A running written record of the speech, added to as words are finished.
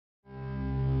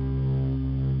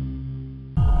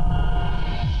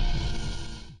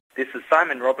This is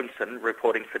Simon Robinson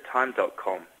reporting for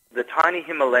Time.com. The tiny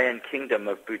Himalayan kingdom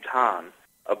of Bhutan,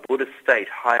 a Buddhist state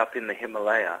high up in the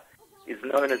Himalaya, is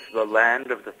known as the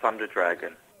land of the thunder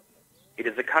dragon. It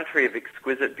is a country of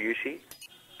exquisite beauty,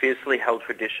 fiercely held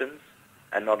traditions,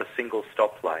 and not a single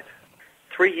stoplight.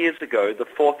 3 years ago, the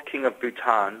fourth king of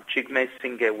Bhutan, Jigme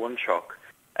Singye Wunchok,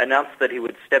 announced that he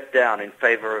would step down in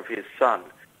favor of his son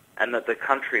and that the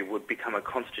country would become a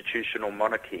constitutional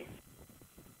monarchy.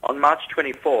 On March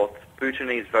 24th,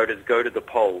 Bhutanese voters go to the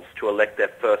polls to elect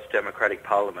their first democratic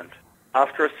parliament.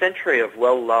 After a century of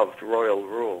well-loved royal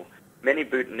rule, many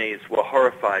Bhutanese were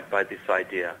horrified by this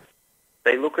idea.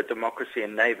 They look at democracy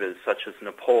in neighbours such as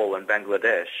Nepal and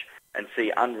Bangladesh and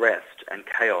see unrest and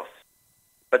chaos.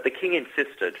 But the king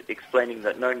insisted, explaining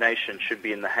that no nation should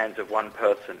be in the hands of one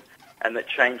person and that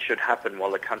change should happen while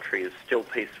the country is still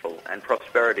peaceful and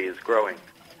prosperity is growing.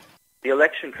 The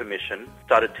Election Commission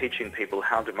started teaching people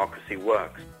how democracy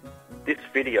works. This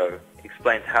video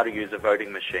explains how to use a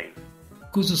voting machine.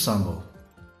 Kuzusango,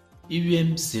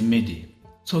 EVM Semedi,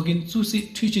 Togin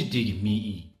Tsusi Tuchidigi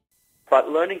Mii. But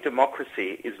learning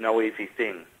democracy is no easy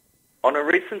thing. On a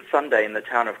recent Sunday in the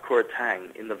town of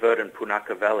Kuratang in the verdant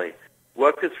Punakha Valley,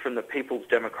 workers from the People's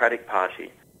Democratic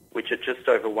Party, which at just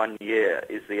over 1 year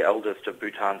is the eldest of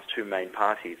Bhutan's two main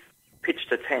parties,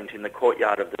 pitched a tent in the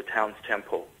courtyard of the town's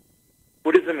temple.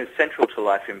 Buddhism is central to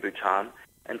life in Bhutan,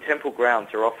 and temple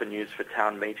grounds are often used for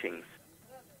town meetings.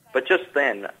 But just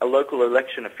then, a local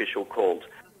election official called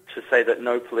to say that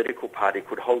no political party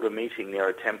could hold a meeting near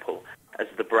a temple, as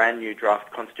the brand new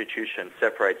draft constitution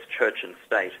separates church and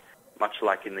state, much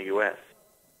like in the US.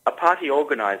 A party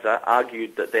organizer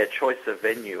argued that their choice of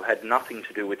venue had nothing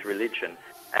to do with religion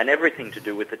and everything to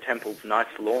do with the temple's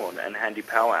nice lawn and handy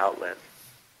power outlets.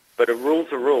 But a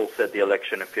rule's a rule, said the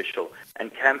election official,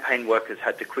 and campaign workers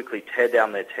had to quickly tear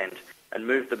down their tent and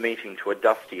move the meeting to a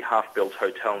dusty, half-built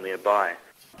hotel nearby.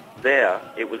 There,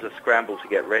 it was a scramble to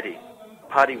get ready.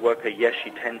 Party worker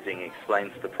Yeshi Tenzing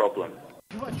explains the problem.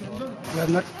 We are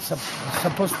not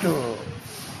supposed to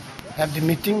have the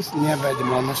meetings nearby the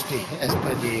monastery as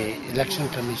per the election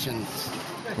commissions.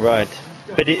 Right.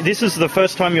 But this is the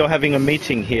first time you're having a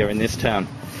meeting here in this town?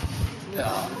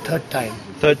 Third time.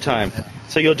 Third time.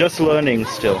 So you're just learning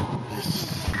still?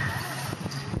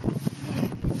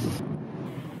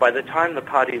 By the time the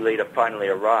party leader finally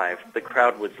arrived, the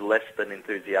crowd was less than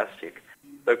enthusiastic,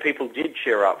 though people did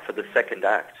cheer up for the second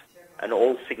act, an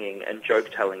all-singing and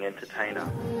joke-telling entertainer.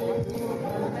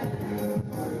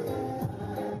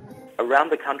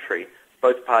 Around the country,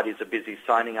 both parties are busy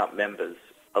signing up members,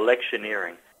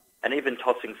 electioneering, and even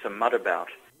tossing some mud about,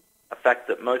 a fact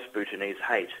that most Bhutanese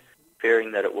hate,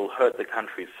 fearing that it will hurt the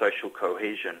country's social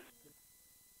cohesion.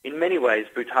 In many ways,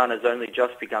 Bhutan has only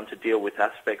just begun to deal with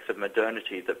aspects of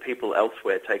modernity that people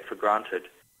elsewhere take for granted.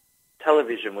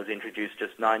 Television was introduced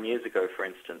just 9 years ago, for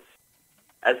instance.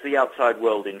 As the outside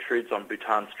world intrudes on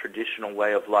Bhutan's traditional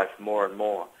way of life more and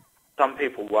more, some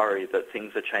people worry that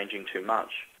things are changing too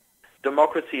much.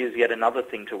 Democracy is yet another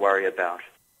thing to worry about.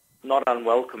 Not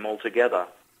unwelcome altogether,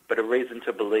 but a reason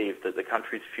to believe that the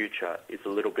country's future is a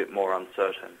little bit more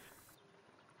uncertain.